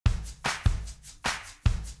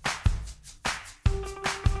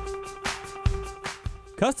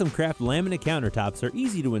Custom craft laminate countertops are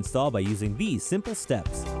easy to install by using these simple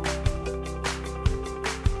steps.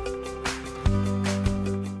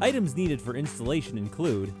 Items needed for installation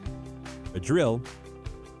include a drill,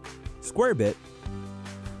 square bit,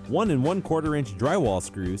 1 1/4 inch drywall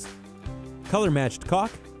screws, color-matched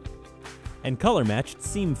caulk, and color-matched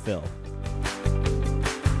seam fill.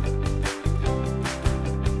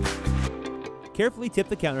 Carefully tip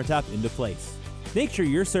the countertop into place. Make sure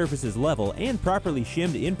your surface is level and properly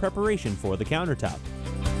shimmed in preparation for the countertop.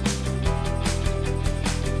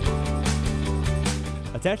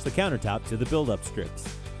 Attach the countertop to the build-up strips.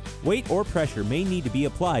 Weight or pressure may need to be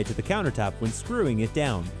applied to the countertop when screwing it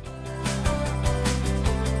down.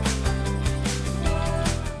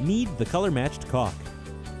 Knead the color-matched caulk.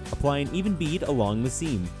 Apply an even bead along the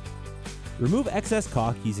seam. Remove excess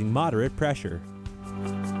caulk using moderate pressure.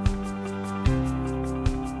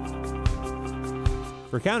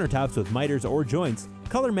 For countertops with miters or joints,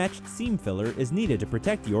 color-matched seam filler is needed to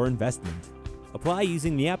protect your investment. Apply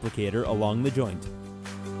using the applicator along the joint.